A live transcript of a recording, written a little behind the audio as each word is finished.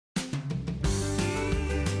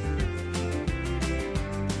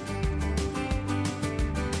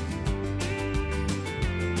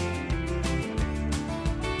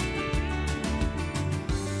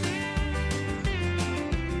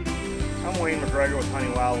McGregor with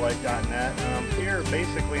honeywildlife.net. I'm here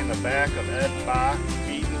basically in the back of Ed Bocks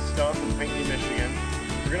Feed and Stuff in Pinckney, Michigan.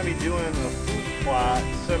 We're going to be doing a food plot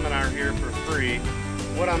seminar here for free.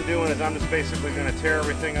 What I'm doing is I'm just basically going to tear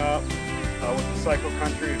everything up with the Cycle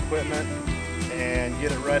Country equipment and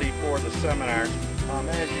get it ready for the seminar.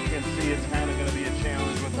 As you can see, it's kind of going to be a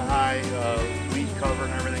challenge with the high weed cover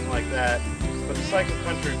and everything like that. But the Cycle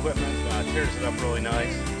Country equipment tears it up really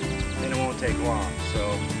nice, and it won't take long.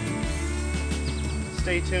 So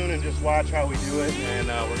stay tuned and just watch how we do it, and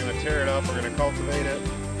we're going to tear it up, we're going to cultivate it,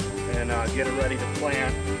 and get it ready to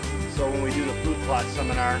plant. So when we do the food plot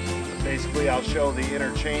seminar, basically I'll show the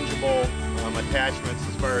interchangeable attachments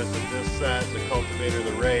as far as the disc set, the cultivator,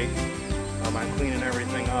 the rake. I'm cleaning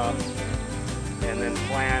everything up, and then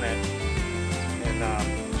plant it,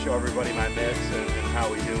 and show everybody my mix and how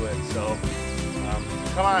we do it. So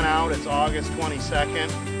come on out, it's August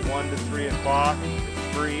 22nd, 1 to 3 o'clock,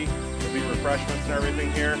 it's free. There'll be refreshments and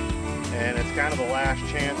everything here, and it's kind of the last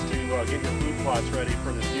chance to get your food plots ready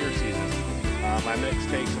for this deer season. My mix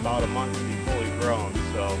takes about a month to be fully grown,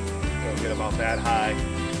 so it'll get about that high,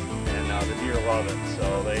 and the deer love it,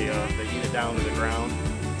 so they eat it down to the ground,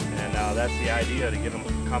 and that's the idea, to get them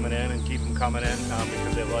coming in and keep them coming in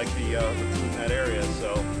because they like the food in that area.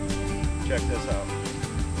 So check this out.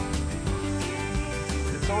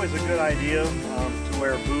 It's always a good idea to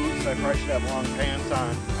wear boots. I probably should have long pants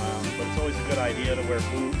on, but it's always a good idea to wear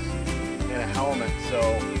boots and a helmet, so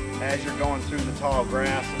as you're going through the tall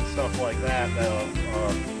grass and stuff like that,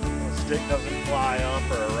 a stick doesn't fly up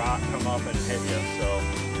or a rock come up and hit you. So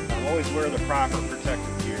always wear the proper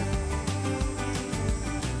protective gear.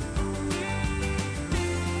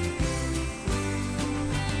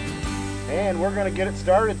 And we're going to get it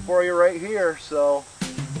started for you right here, so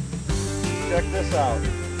check this out.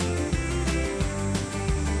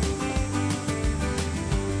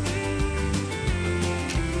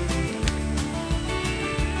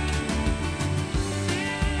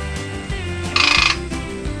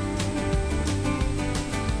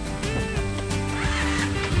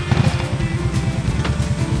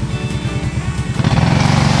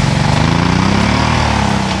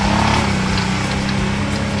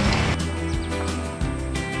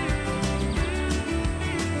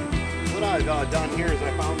 What I've done here is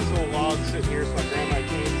I found this old log sitting here, so I grabbed my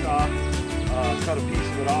chainsaw, cut a piece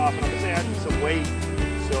of it off, and I'm just adding some weight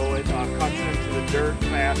so it cuts into the dirt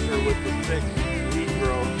faster with the thick weed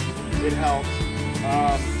growth. It helps.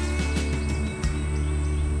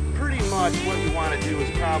 Pretty much what you want to do is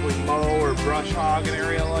probably mow or brush hog an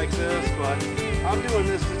area like this, but I'm doing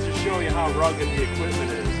this to just show you how rugged the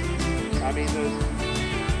equipment is. I mean,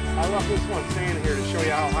 I left this one standing here to show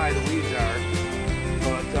you how high the weeds are.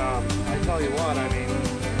 But I tell you what, I mean,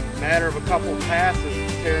 matter of a couple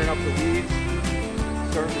passes, tearing up the weeds,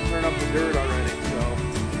 starting to turn up the dirt already. So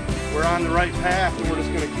we're on the right path, and we're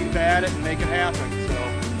just going to keep at it and make it happen. So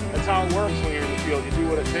that's how it works when you're in the field. You do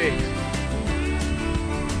what it takes.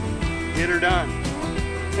 Get her done.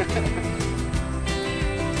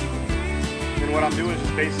 And what I'm doing is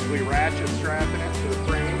just basically ratchet strapping it to the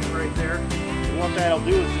frame right there. And what that'll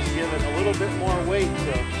do is just give it a little bit more weight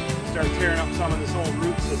to start tearing up some of this old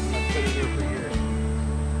root system that's been in here for years.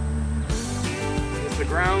 If the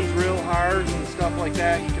ground's real hard and stuff like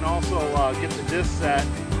that, you can also get the disc set,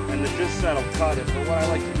 and the disc set will cut it. But what I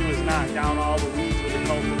like to do is knock down all the weeds with the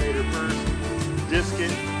cultivator first, disc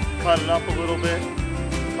it, cut it up a little bit,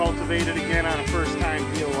 cultivate it again on a first time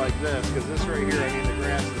deal like this, because this right here, I mean, the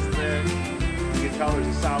grass is thick. You can tell there's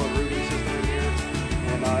a solid rooting system in here.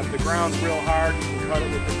 And if the ground's real hard, you can cut it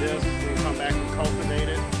with the disc, and come back and cultivate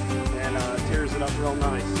it. Tears it up real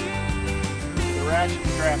nice. The ratchet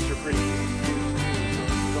straps are pretty easy to use too, so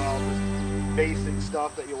this is all just basic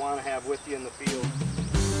stuff that you want to have with you in the field.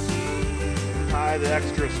 Tie the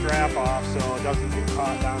extra strap off so it doesn't get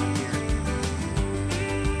caught down in here.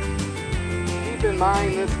 Keep in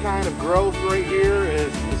mind, this kind of growth right here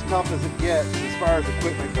is as tough as it gets as far as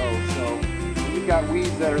equipment goes. So when you've got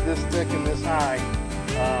weeds that are this thick and this high,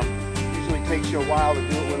 usually takes you a while to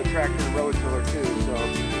do it with a tractor and road tiller too. So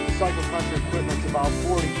Cycle Country equipment's about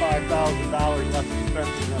 $45,000 less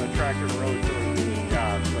expensive than a tractor and road tiller to do this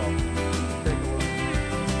job. So take a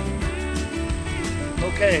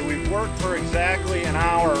look. Okay, we've worked for exactly an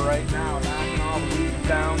hour right now, knocking all the weeds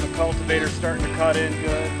down. The cultivator's starting to cut in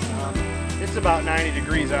good. It's about 90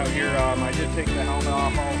 degrees out here. I did take the helmet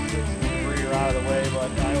off, all 6 degrees are out of the way,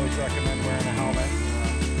 but I always recommend wearing a helmet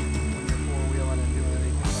when you're four-wheeling and doing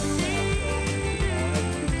anything like that. So as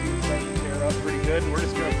you can see, it's starting to tear up pretty good, and we're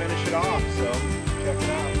just going to finish it off, so check it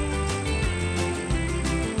out.